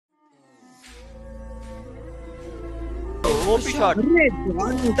OP shot.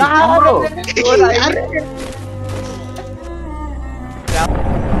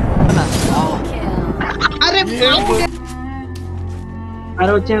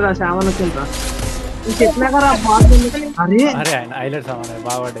 अरे వచ్చిండ్రా సామాన్ వచ్చిండ్రా ఈ చెప్పినా కదా బాట్ అరే అరే హైలైట్ సామాన్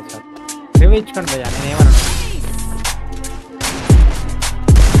బాగా పడ్డాయి సార్ సేవ్ ఇచ్చుకోండి భయ్యా నేను ఏమన్నా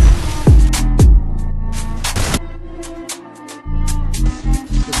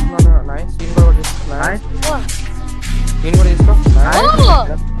Nice. Team go this. Nice. Team go this. Nice.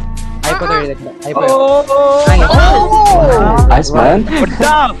 అయిపోతాయి Nice man.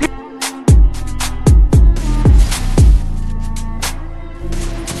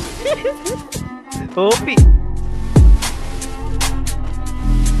 OP.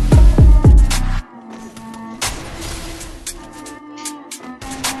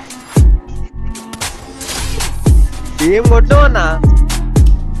 ఏం కొట్టావు అన్నా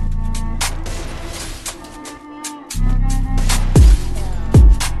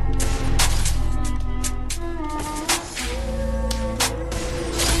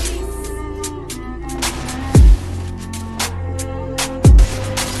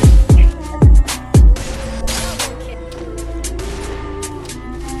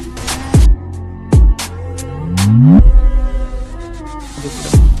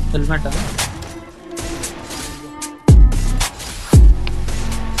హెల్మెట్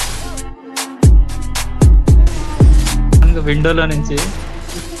విండోలో నుంచి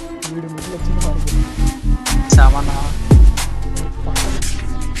సామానా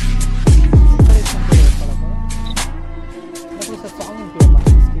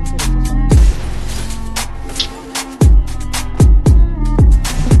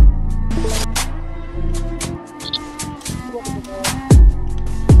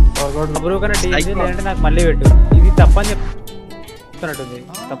బ్రో కన్నా డీజే లేదంటే నాకు మళ్ళీ పెట్టు ఇది తప్పని చెప్తున్నట్టుంది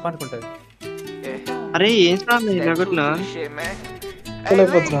తప్ప అనుకుంటుంది అరే ఏం sir జగట్లో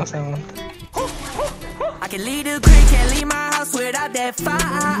I can leave the creek, can't leave my house without that fire.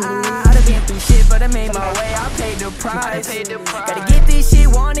 I done been through shit, but I made my way, I paid the price. Gotta get this shit,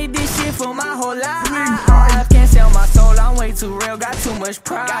 wanted this shit for my whole life. Can't sell my soul, I'm way too real, got too much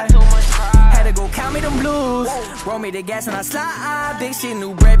pride. Had to go count me them blues, roll me the gas and I slide. Big shit,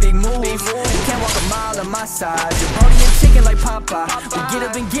 new bread, big moves. You can't walk a mile on my side. Your brody and chicken like Papa, we get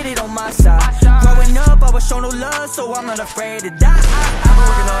up and get it on my side. Growing up, I was shown no love, so I'm not afraid to die. I've been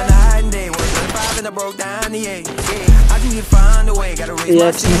working all night and day, working 5 and I broke down. I can get find a way, gotta raise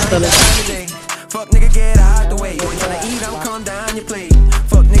my seat on today. Fuck nigga, get out the way. You ain't tryna eat, I'm come down your plate.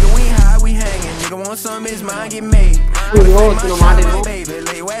 Fuck nigga, we high, we hanging. Nigga want some, his mind get made. Baby,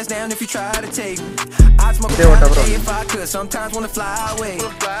 lay your ass down if you try to take me. I'd smoke a pound a day if I could. Sometimes wanna fly away.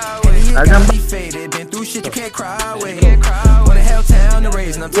 And the year got me faded. Been through shit you can't cry away. What the hell town to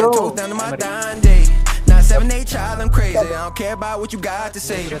raise, and I'm 10 toes down to my dying day. 978 child, I'm crazy. I don't care about what you got to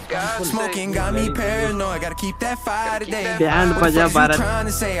say. Smoking got me paranoid. Gotta keep that fire today. What the fuck you trying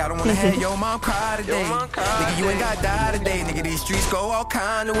to say? I don't wanna have your mom cry today. Nigga, you ain't got die today. Nigga, these streets go all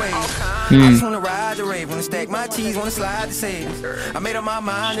kind of ways. I just wanna ride the rave, wanna stack my cheese, wanna slide the saves. I made up my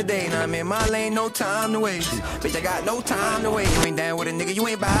mind today. Now I'm in my lane, no time to waste. Bitch, I got no time to wait. You ain't down with a nigga, you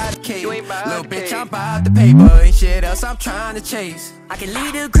ain't by the cake. Little bitch, I'm by the paper. Ain't shit else I'm trying to chase. I can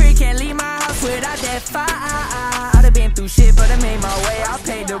leave the creek, can't leave my house without that fire. I done been through shit, but I made my way, I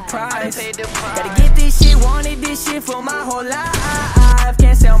paid the price. Gotta get this shit, wanted this shit for my whole life.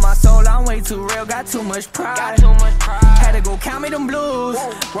 Can't sell my soul, I'm way too real, got too much pride. Had to go count me them blues,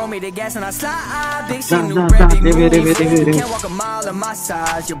 roll me the gas and I slide. Big shit, new bread, big moves. Can't walk a mile on my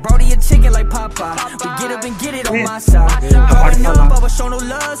size. Your brody a chicken like Papa, we get up and get it on my side. Growing up, I was shown no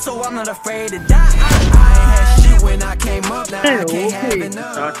love, so I'm not afraid to die. I ain't had shit when I came up, now I can't have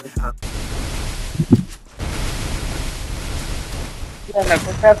enough.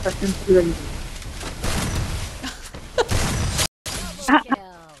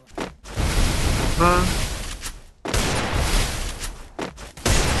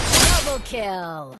 Double kill.